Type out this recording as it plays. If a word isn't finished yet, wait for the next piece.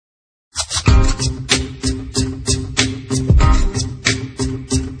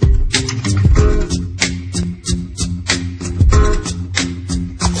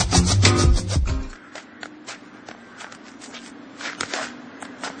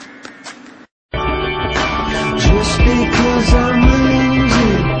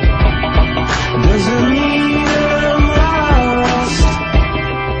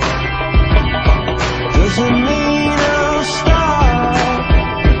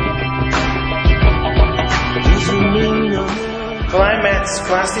Maths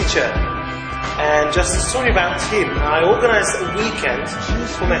class teacher. And just a story about him. I organized a weekend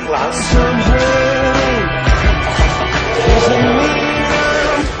for my class.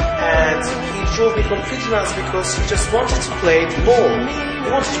 And he drove me completely nuts because he just wanted to play ball. He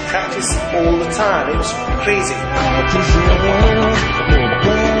wanted to practice all the time. It was crazy.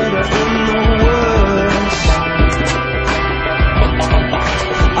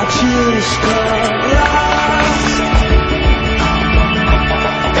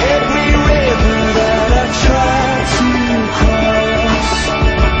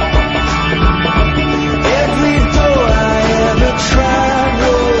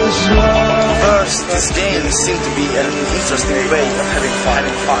 This game seemed to be an interesting way of having fun,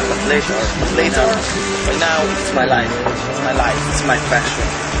 but later, but now it's my life, it's my passion,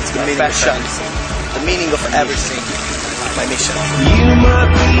 it's my passion, the meaning of everything, my mission. You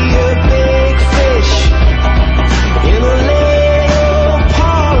might be a big fish in a little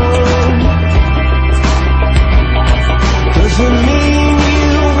pond, doesn't mean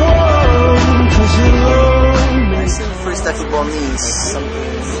you won, 'cause you learn. I think freestyle football means something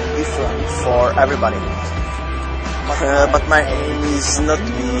different for everybody, but my aim is not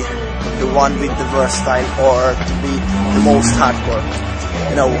to be the one with the worst style or to be the most hardcore.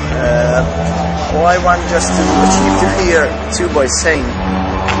 You know, all I want just to achieve to hear two boys saying,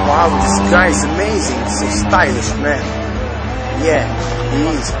 "Wow, this guy is amazing, so stylish, man." Yeah, he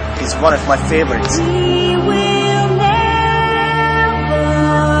is. He's one of my favorites. We will never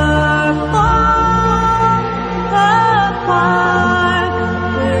fall apart.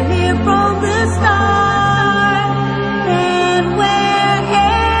 We're here from the start, and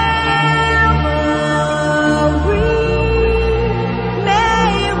wherever we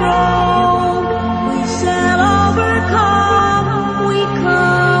may roam, we shall overcome. We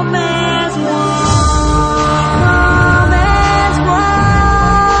come as one, come as one.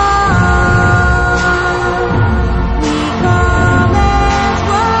 We come as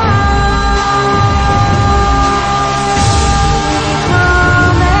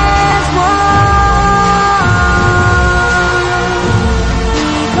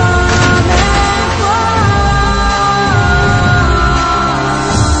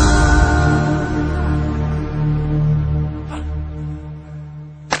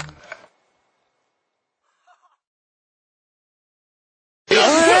You're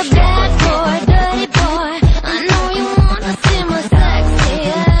a bad boy, dirty boy. I know you wanna see my sexy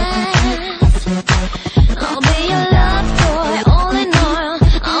ass. I'll be your love toy, all in all.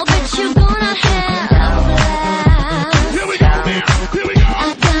 I'll bet you're gonna have a blast. Here we go, man. Here we go. I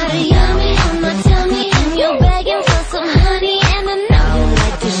got a yummy on my tummy, and you're begging for some honey. And I know you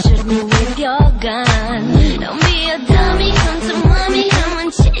like to shoot me with your gun. Don't be a dummy, come to mommy, come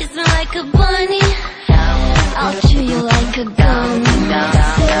and chase me like a bunny. I'll chew you like a gum.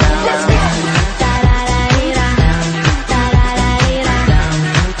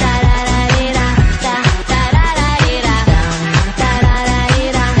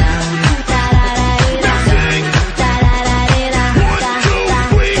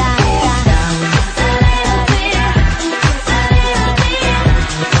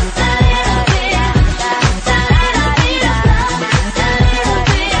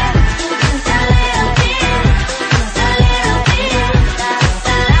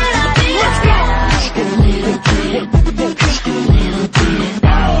 Let's go.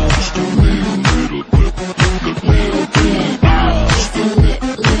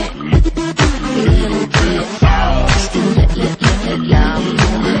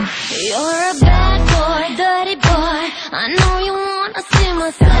 You're a bad boy, dirty boy. I know you wanna see my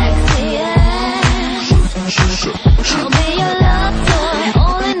sexy ass. I'll be your love toy,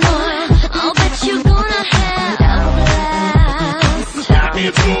 all in all. I'll bet you're gonna have a blast. I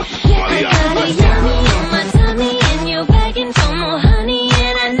got a yummy on my tummy, and you're begging for more honey.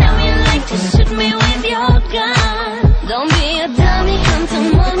 And I know you like to shoot me with your gun. Don't be a dummy, come to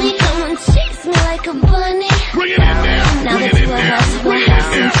mommy, come and chase me like a bunny. Bring it in there. Now Bring it let's in go, there. let's go Bring it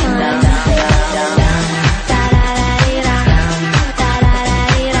have in some there. fun.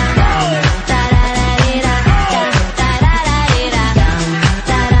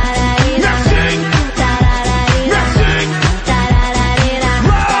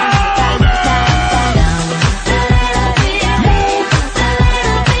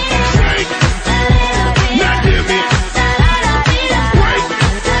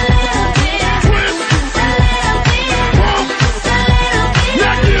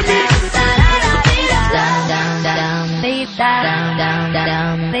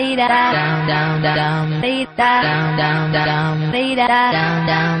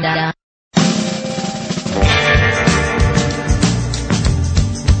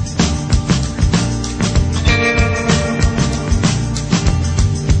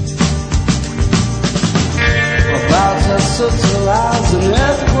 subtle as an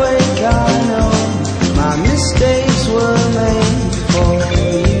earthquake. I know my mistakes were made for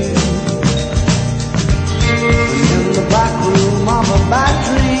you. And in the back room of a bad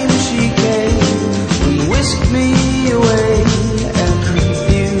dream, she came and whisked me away and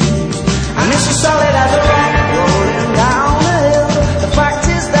confused. And it's as solid as a rock rolling down a hill. The fact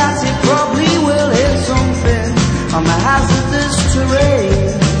is that it probably will hit something on the hazardous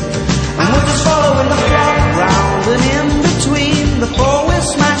terrain. And we're just following the flock round and in between before we're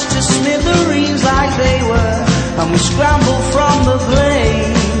smashed to smithereens like they were. And we scramble from the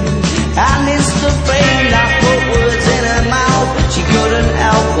blame. And it's the fame that put words in her mouth. She couldn't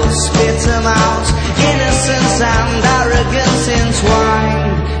help but spit them out. Innocence and arrogance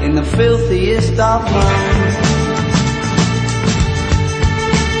entwined in the filthiest of minds.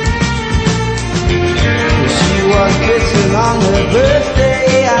 She was bitten on her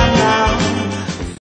birthday, and now